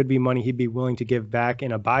 million could be money he'd be willing to give back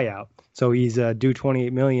in a buyout. So he's due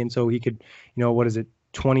 $28 million. So he could,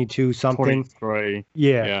 22 something. 23.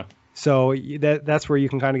 Yeah. So that's where you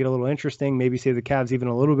can kind of get a little interesting. Maybe save the Cavs even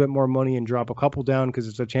a little bit more money and drop a couple down because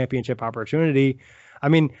it's a championship opportunity. I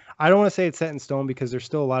mean, I don't want to say it's set in stone because there's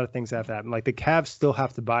still a lot of things that have to happen. Like the Cavs still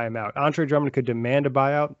have to buy him out. Andre Drummond could demand a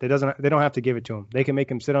buyout. They don't have to give it to him. They can make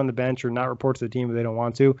him sit on the bench or not report to the team if they don't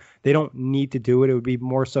want to. They don't need to do it. It would be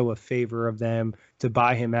more so a favor of them to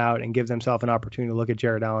buy him out and give themselves an opportunity to look at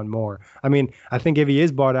Jared Allen more. I mean, I think if he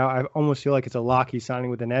is bought out, I almost feel like it's a lock he's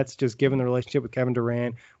signing with the Nets, just given the relationship with Kevin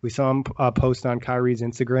Durant. We saw him post on Kyrie's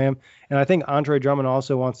Instagram. And I think Andre Drummond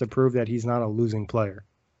also wants to prove that he's not a losing player.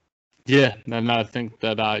 Yeah, and I think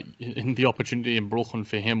that the opportunity in Brooklyn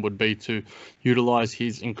for him would be to utilize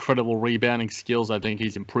his incredible rebounding skills. I think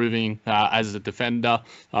he's improving as a defender.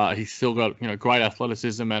 He's still got great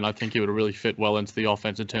athleticism, and I think he would really fit well into the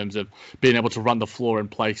offense in terms of being able to run the floor and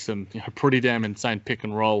play some pretty damn insane pick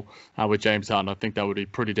and roll with James Harden. I think that would be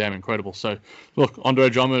pretty damn incredible. So, look, Andre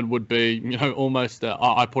Drummond would be almost.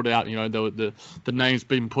 I put out the names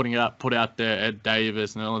being put out there: Ed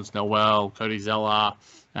Davis, Nerlens Noel, Cody Zeller.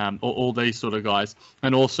 All these sort of guys.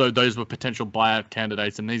 And also those were potential buyout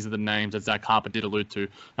candidates, and these are the names that Zach Harper did allude to.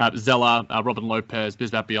 Zeller, Robin Lopez,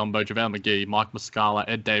 Bismack Biyombo, JaVale McGee, Mike Muscala,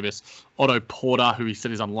 Ed Davis, Otto Porter, who he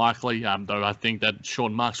said is unlikely, though I think that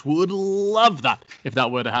Sean Marks would love that if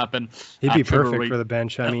that were to happen. He'd be perfect for the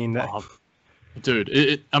bench. I mean... Dude,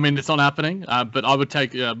 it's not happening, but I would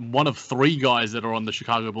take one of three guys that are on the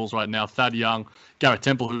Chicago Bulls right now: Thad Young, Garrett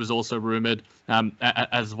Temple, who was also rumored,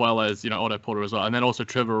 as well as Otto Porter as well, and then also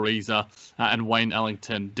Trevor Ariza and Wayne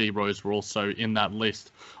Ellington, D Rose were also in that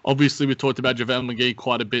list. Obviously, we talked about JaVale McGee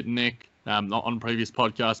quite a bit, Nick, not on previous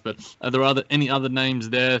podcasts, but are there any other names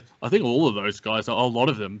there? I think all of those guys, a lot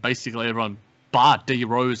of them, basically everyone, but D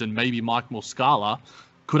Rose and maybe Mike Muscala,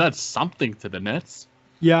 could add something to the Nets.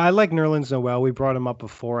 Yeah, I like Nerlens Noel. We brought him up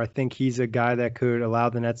before. I think he's a guy that could allow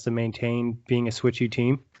the Nets to maintain being a switchy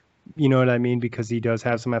team. You know what I mean? Because he does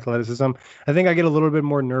have some athleticism. I think I get a little bit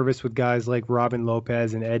more nervous with guys like Robin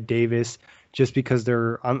Lopez and Ed Davis just because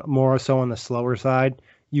they're more so on the slower side.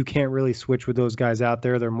 You can't really switch with those guys out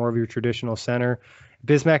there. They're more of your traditional center.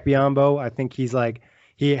 Bismack Biyombo, I think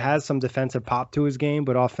he has some defensive pop to his game,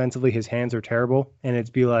 but offensively his hands are terrible. And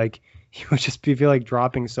he would just feel like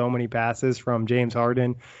dropping so many passes from James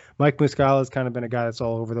Harden. Mike Muscala has kind of been a guy that's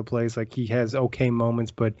all over the place. Like he has okay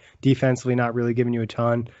moments, but defensively not really giving you a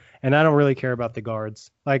ton. And I don't really care about the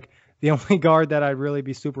guards. Like the only guard that I'd really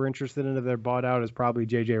be super interested in if they're bought out is probably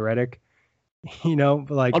JJ Redick.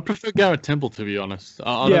 I'd prefer Garrett Temple, to be honest.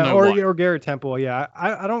 Or Garrett Temple. Yeah,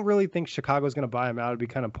 I don't really think Chicago's going to buy him out. It'd be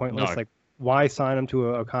kind of pointless. No. Like, why sign him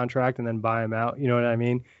to a contract and then buy him out? You know what I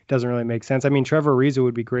mean? Doesn't really make sense. I mean, Trevor Ariza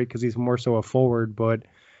would be great because he's more so a forward, but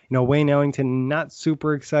Wayne Ellington, not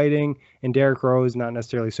super exciting, and Derrick Rose, not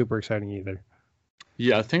necessarily super exciting either.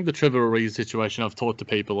 Yeah, I think the Trevor Ariza situation, I've talked to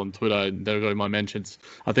people on Twitter, and they'll go to my mentions.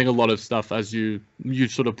 I think a lot of stuff, as you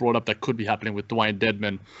sort of brought up, that could be happening with Dwayne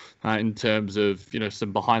Dedman in terms of,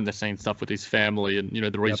 some behind-the-scenes stuff with his family and,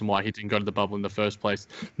 the reason why he didn't go to the bubble in the first place.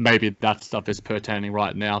 Maybe that stuff is pertaining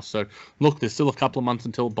right now. So, look, there's still a couple of months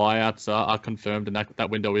until buyouts are confirmed, and that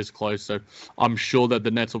window is closed. So, I'm sure that the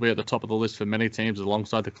Nets will be at the top of the list for many teams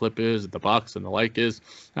alongside the Clippers, the Bucks, and the Lakers.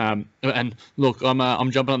 And, look, I'm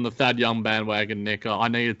jumping on the Thad Young bandwagon, Nick. I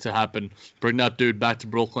need it to happen. Bring that dude back to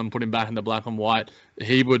Brooklyn, put him back in the black and white.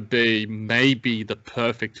 He would be maybe the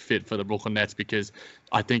perfect fit for the Brooklyn Nets because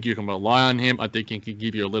I think you can rely on him. I think he can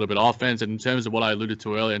give you a little bit of offense. And in terms of what I alluded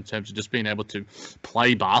to earlier, in terms of just being able to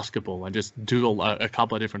play basketball and just do a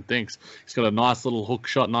couple of different things. He's got a nice little hook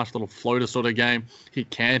shot, nice little floater sort of game. He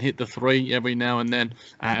can hit the three every now and then.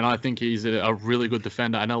 And I think he's a really good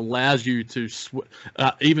defender and allows you to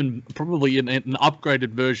even probably an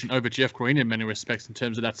upgraded version over Jeff Green in many respects in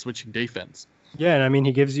terms of that switching defense. Yeah, and I mean,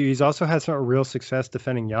 he's also had some real success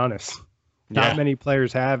defending Giannis. Not many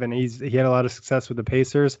players have, and he had a lot of success with the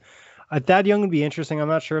Pacers. Thad Young would be interesting. I'm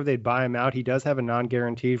not sure if they'd buy him out. He does have a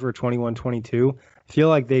non-guaranteed for 21-22. I feel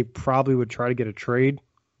like they probably would try to get a trade,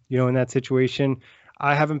 in that situation.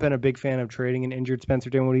 I haven't been a big fan of trading an injured Spencer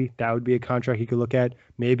Dinwiddie. That would be a contract you could look at.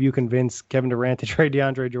 Maybe you convince Kevin Durant to trade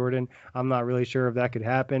DeAndre Jordan. I'm not really sure if that could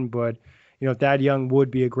happen, but Thad Young would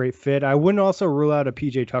be a great fit. I wouldn't also rule out a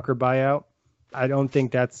PJ Tucker buyout. I don't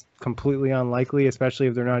think that's completely unlikely, especially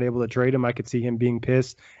if they're not able to trade him. I could see him being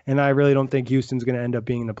pissed, and I really don't think Houston's going to end up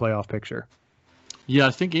being in the playoff picture. Yeah,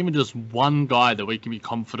 I think even just one guy that we can be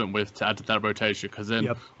confident with to add to that rotation, because then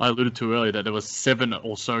I alluded to earlier that there was 7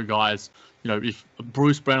 or so guys if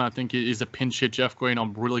Bruce Brown, I think, is a pinch hit. Jeff Green,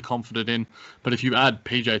 I'm really confident in. But if you add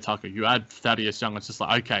PJ Tucker, you add Thaddeus Young, it's just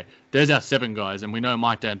like, okay, there's our 7 guys. And we know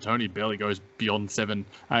Mike D'Antoni barely goes beyond 7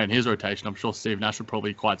 in his rotation. I'm sure Steve Nash would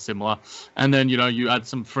probably be quite similar. And then, you add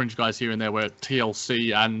some fringe guys here and there where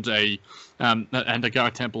TLC and a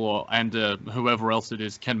Garrett Temple and whoever else it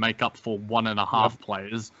is can make up for 1.5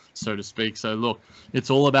 players, so to speak. So, look, it's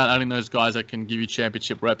all about adding those guys that can give you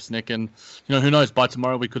championship reps, Nick. And, who knows, by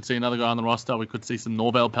tomorrow we could see another guy on the roster. We could see some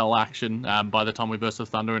Norvel Pell action by the time we verse the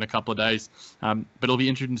Thunder in a couple of days. But it'll be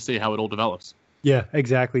interesting to see how it all develops. Yeah,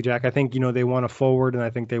 exactly, Jack. I think, they want a forward, and I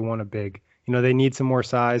think they want a big. They need some more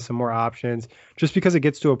size, some more options, just because it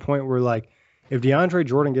gets to a point where, if DeAndre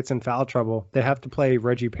Jordan gets in foul trouble, they have to play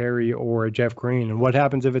Reggie Perry or Jeff Green. And what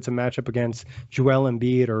happens if it's a matchup against Joel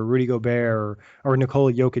Embiid or Rudy Gobert or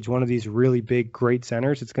Nikola Jokic, one of these really big, great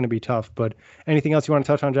centers? It's going to be tough. But anything else you want to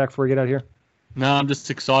touch on, Jack, before we get out of here? No, I'm just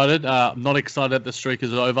excited. I'm not excited that the streak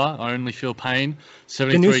is over. I only feel pain.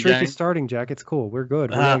 73 the new streak games. Is starting, Jack. It's cool. We're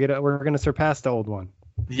good. We're going to surpass the old one.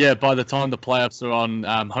 Yeah, by the time the playoffs are on,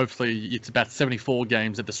 hopefully it's about 74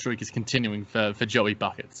 games that the streak is continuing for Joey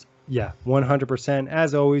Buckets. Yeah, 100%.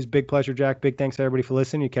 As always, big pleasure, Jack. Big thanks to everybody for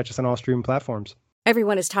listening. You catch us on all streaming platforms.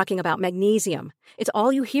 Everyone is talking about magnesium. It's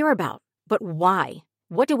all you hear about. But why?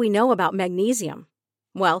 What do we know about magnesium?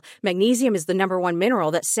 Well, magnesium is the #1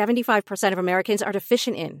 mineral that 75% of Americans are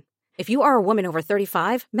deficient in. If you are a woman over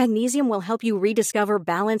 35, magnesium will help you rediscover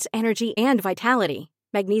balance, energy, and vitality.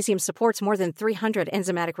 Magnesium supports more than 300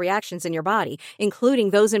 enzymatic reactions in your body,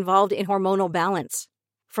 including those involved in hormonal balance.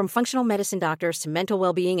 From functional medicine doctors to mental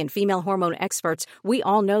well-being and female hormone experts, we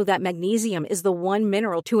all know that magnesium is the one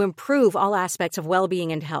mineral to improve all aspects of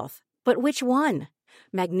well-being and health. But which one?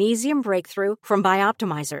 Magnesium Breakthrough from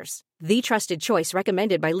Bioptimizers, the trusted choice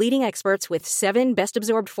recommended by leading experts with 7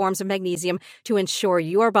 best-absorbed forms of magnesium to ensure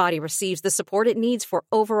your body receives the support it needs for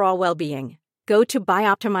overall well-being. Go to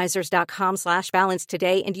bioptimizers.com/balance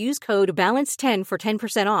today and use code BALANCE10 for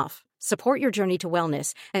 10% off. Support your journey to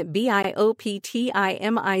wellness at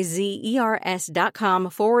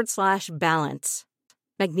bioptimizers.com/balance.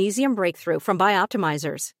 Magnesium Breakthrough from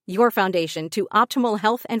Bioptimizers, your foundation to optimal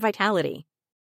health and vitality.